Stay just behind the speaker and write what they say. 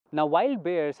Now, wild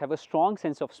bears have a strong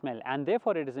sense of smell, and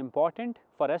therefore it is important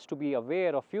for us to be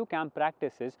aware of few camp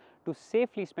practices to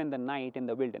safely spend the night in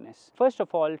the wilderness. First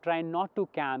of all, try not to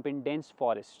camp in dense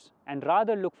forests and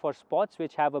rather look for spots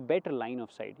which have a better line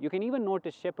of sight. You can even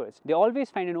notice shepherds. They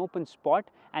always find an open spot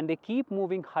and they keep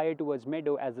moving higher towards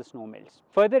meadow as the snow melts.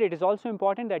 Further, it is also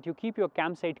important that you keep your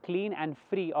campsite clean and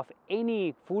free of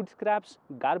any food scraps,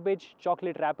 garbage,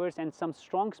 chocolate wrappers, and some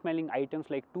strong smelling items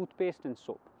like toothpaste and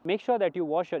soap. Make sure that you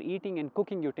wash your eating and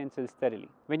cooking utensils thoroughly.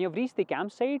 When you've reached the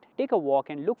campsite, take a walk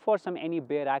and look for any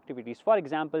bear activities. For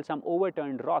example, some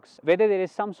overturned rocks. Whether there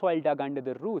is some soil dug under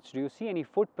the roots, do you see any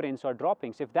footprints or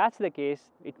droppings? If that's the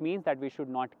case, it means that we should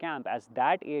not camp, as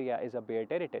that area is a bear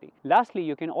territory. Lastly,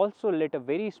 you can also lit a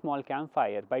very small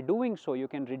campfire. By doing so, you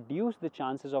can reduce the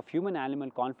chances of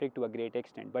human-animal conflict to a great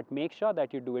extent, but make sure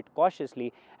that you do it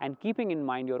cautiously and keeping in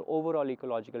mind your overall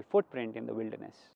ecological footprint in the wilderness.